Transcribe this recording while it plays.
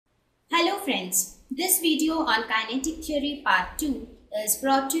friends, this video on Kinetic Theory Part 2 is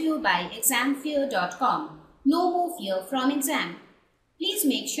brought to you by examfear.com. No more fear from exam. Please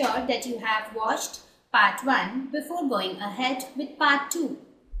make sure that you have watched Part 1 before going ahead with Part 2.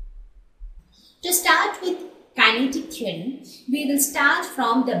 To start with Kinetic Theory, we will start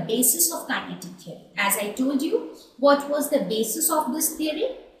from the basis of Kinetic Theory. As I told you, what was the basis of this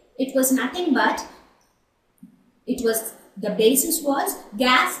theory? It was nothing but the basis was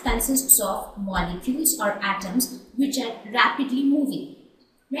gas consists of molecules or atoms which are rapidly moving.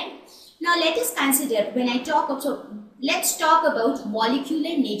 Right? Now let us consider let's talk about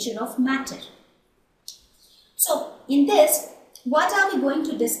molecular nature of matter. So in this, what are we going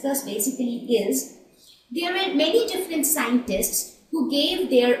to discuss basically is there were many different scientists who gave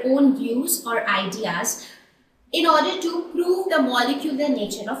their own views or ideas in order to prove the molecular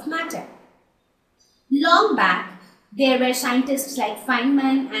nature of matter. Long back, there were scientists like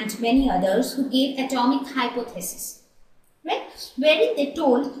Feynman and many others who gave atomic hypothesis, right? Wherein they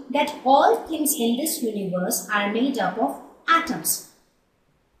told that all things in this universe are made up of atoms,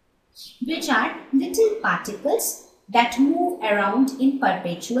 which are little particles that move around in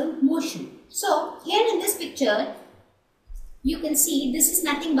perpetual motion. So here in this picture, you can see this is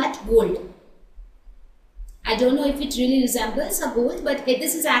nothing but gold. I don't know if it really resembles a gold, but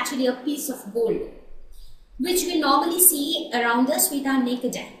this is actually a piece of gold, which we normally see around us with our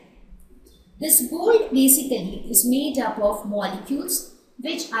naked eye. This gold basically is made up of molecules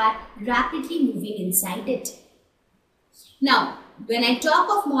which are rapidly moving inside it. Now, when I talk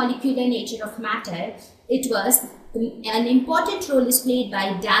of molecular nature of matter, an important role is played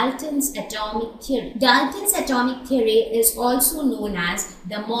by Dalton's atomic theory. Dalton's atomic theory is also known as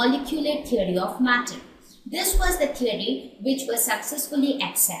the molecular theory of matter. This was the theory which was successfully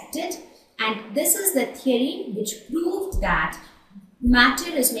accepted, and this is the theory which proved that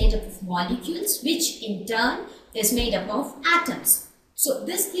matter is made up of molecules, which in turn is made up of atoms. So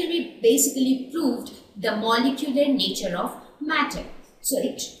this theory basically proved the molecular nature of matter. So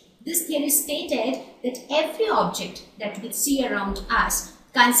this theory stated that every object that we see around us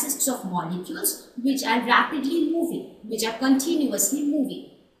consists of molecules which are rapidly moving, which are continuously moving.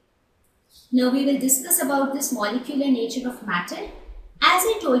 Now we will discuss about this molecular nature of matter. As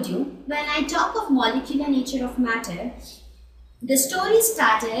I told you, when I talk of molecular nature of matter, the story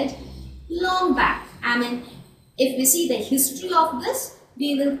started long back. I mean, if we see the history of this,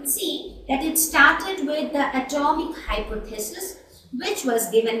 we will see that it started with the atomic hypothesis, which was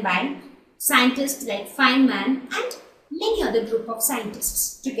given by scientists like Feynman and many other group of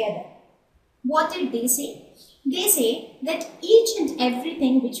scientists together. What did they say? They say that each and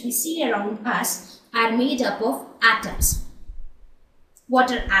everything which we see around us are made up of atoms.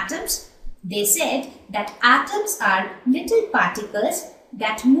 What are atoms? They said that atoms are little particles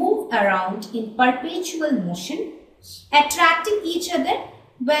that move around in perpetual motion, attracting each other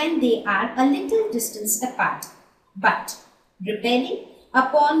when they are a little distance apart, but repelling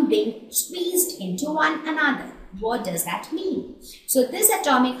upon being squeezed into one another. What does that mean? So this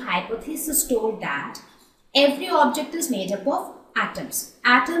atomic hypothesis told that every object is made up of atoms.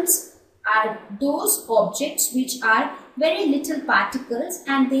 Atoms are those objects which are very little particles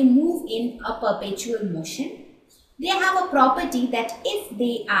and they move in a perpetual motion. They have a property that if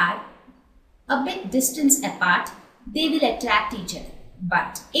they are a bit distance apart, they will attract each other.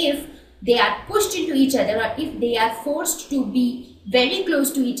 But if they are pushed into each other, or if they are forced to be very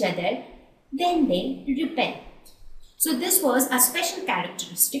close to each other, then they repel. So this was a special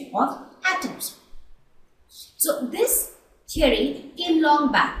characteristic of atoms. So this theory came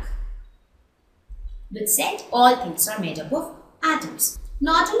long back, which said all things are made up of atoms.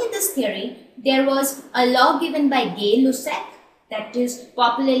 Not only this theory, there was a law given by Gay-Lussac, that is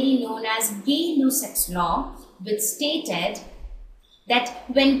popularly known as Gay-Lussac's law, which stated that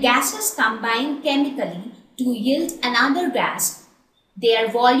when gases combine chemically to yield another gas, their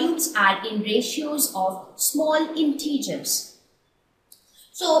volumes are in ratios of small integers.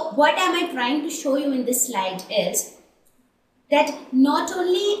 So what am I trying to show you in this slide is that not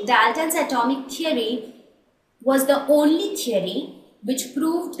only Dalton's atomic theory was the only theory which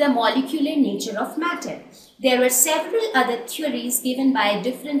proved the molecular nature of matter. There were several other theories given by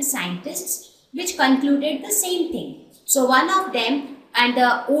different scientists which concluded the same thing. So one of them, and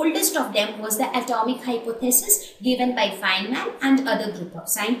the oldest of them, was the atomic hypothesis given by Feynman and other group of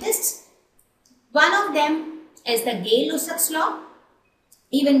scientists. One of them is the Gay-Lussac's law.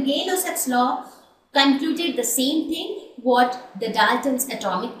 Even Gay-Lussac's law concluded the same thing what the Dalton's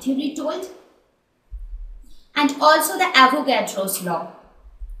atomic theory told. And also the Avogadro's law,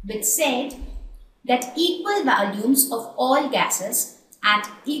 which said that equal volumes of all gases at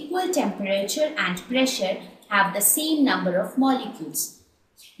equal temperature and pressure have the same number of molecules.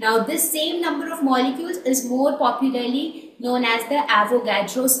 Now this same number of molecules is more popularly known as the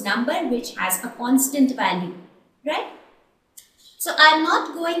Avogadro's number, which has a constant value, right? So I am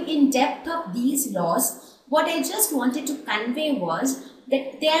not going in depth of these laws. What I just wanted to convey was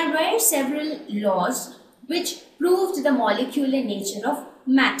that there were several laws which proved the molecular nature of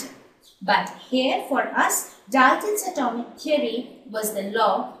matter. But here for us, Dalton's atomic theory was the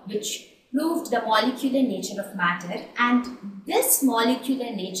law which proved the molecular nature of matter, and this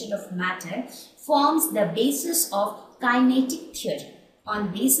molecular nature of matter forms the basis of kinetic theory.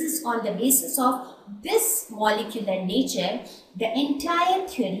 On the basis of this molecular nature, the entire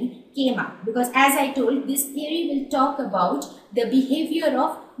theory came up, because as I told, this theory will talk about the behavior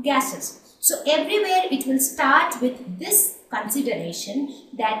of gases. So everywhere it will start with this consideration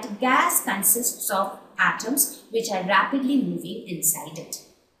that gas consists of atoms which are rapidly moving inside it.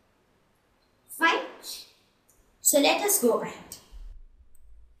 Fine. So let us go ahead.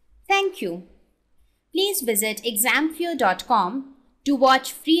 Thank you. Please visit examfear.com to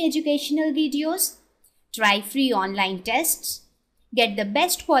watch free educational videos, try free online tests, get the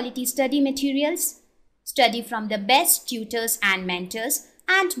best quality study materials, study from the best tutors and mentors,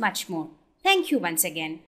 and much more. Thank you once again.